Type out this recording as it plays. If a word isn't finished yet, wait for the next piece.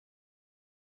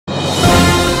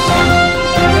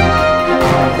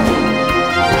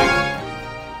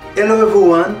Hello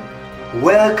everyone,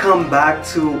 welcome back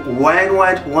to Wine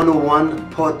White 101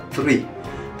 Part 3.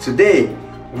 Today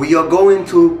we are going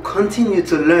to continue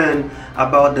to learn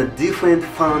about the different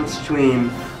fund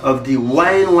streams of the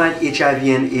Wine White HIV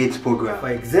and AIDS program. For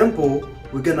example,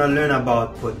 we're gonna learn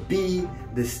about Part B,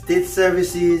 the state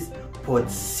services,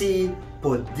 Part C,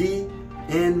 Part D,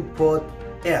 and Part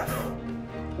F.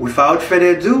 Without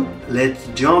further ado, let's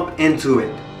jump into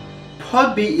it.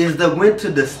 Part B is the grant to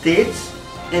the states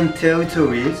and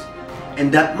territories, and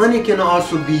that money can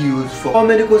also be used for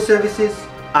medical services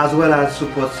as well as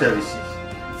support services.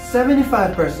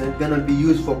 75% gonna be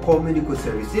used for core medical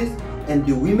services, and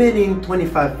the remaining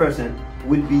 25%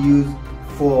 will be used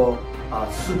for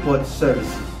support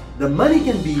services. The money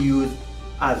can be used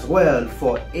as well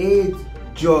for AIDS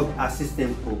drug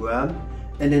assistance program,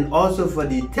 and then also for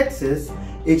the Texas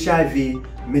HIV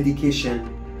medication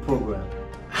program.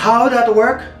 How that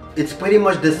work? It's pretty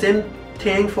much the same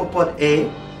thing for Part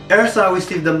A. ERSA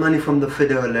receive the money from the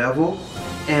federal level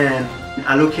and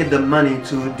allocate the money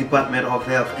to Department of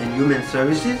Health and Human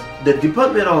Services. The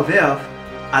Department of Health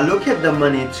allocate the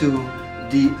money to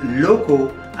the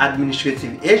local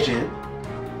administrative agent.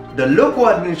 The local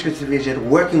administrative agent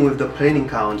working with the planning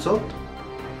council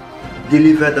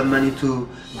deliver the money to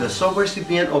the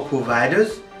subrecipient or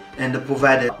providers, and the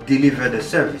provider deliver the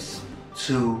service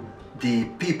to the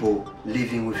people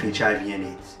living with HIV and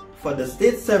AIDS. For the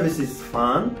state services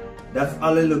fund, that's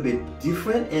a little bit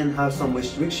different and has some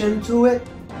restriction to it,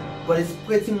 but it's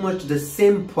pretty much the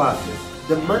same process.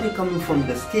 The money coming from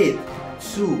the state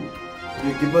to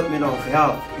the Department of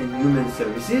Health and Human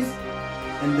Services,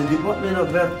 and the Department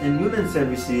of Health and Human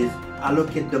Services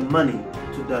allocate the money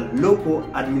to the local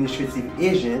administrative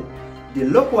agent. The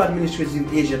local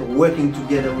administrative agent working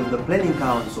together with the planning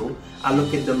council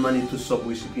allocate the money to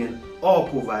subrecipient or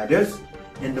providers,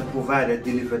 and the provider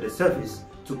deliver the service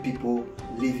to people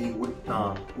living with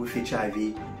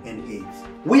HIV and AIDS.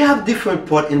 We have different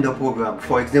parts in the program.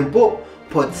 For example,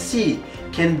 Part C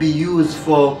can be used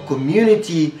for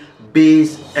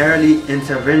community-based early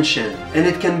intervention, and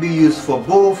it can be used for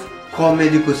both core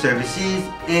medical services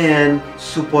and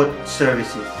support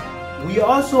services. We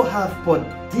also have Part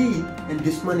D, and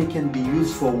this money can be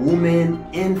used for women,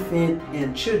 infants,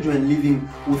 and children living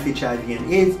with HIV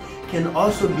and AIDS. Can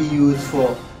also be used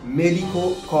for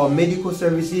core medical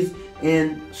services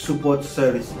and support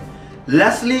services.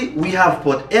 Lastly, we have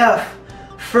Part F.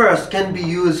 First, can be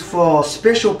used for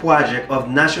special project of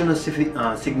national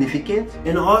significance,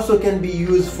 and also can be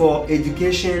used for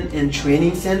education and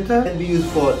training center, can be used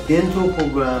for dental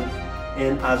program,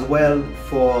 and as well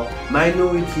for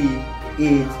minority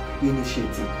AIDS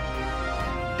initiative.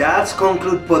 That's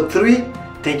conclude Part 3.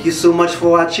 Thank you so much for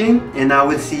watching, and I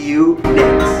will see you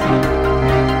next.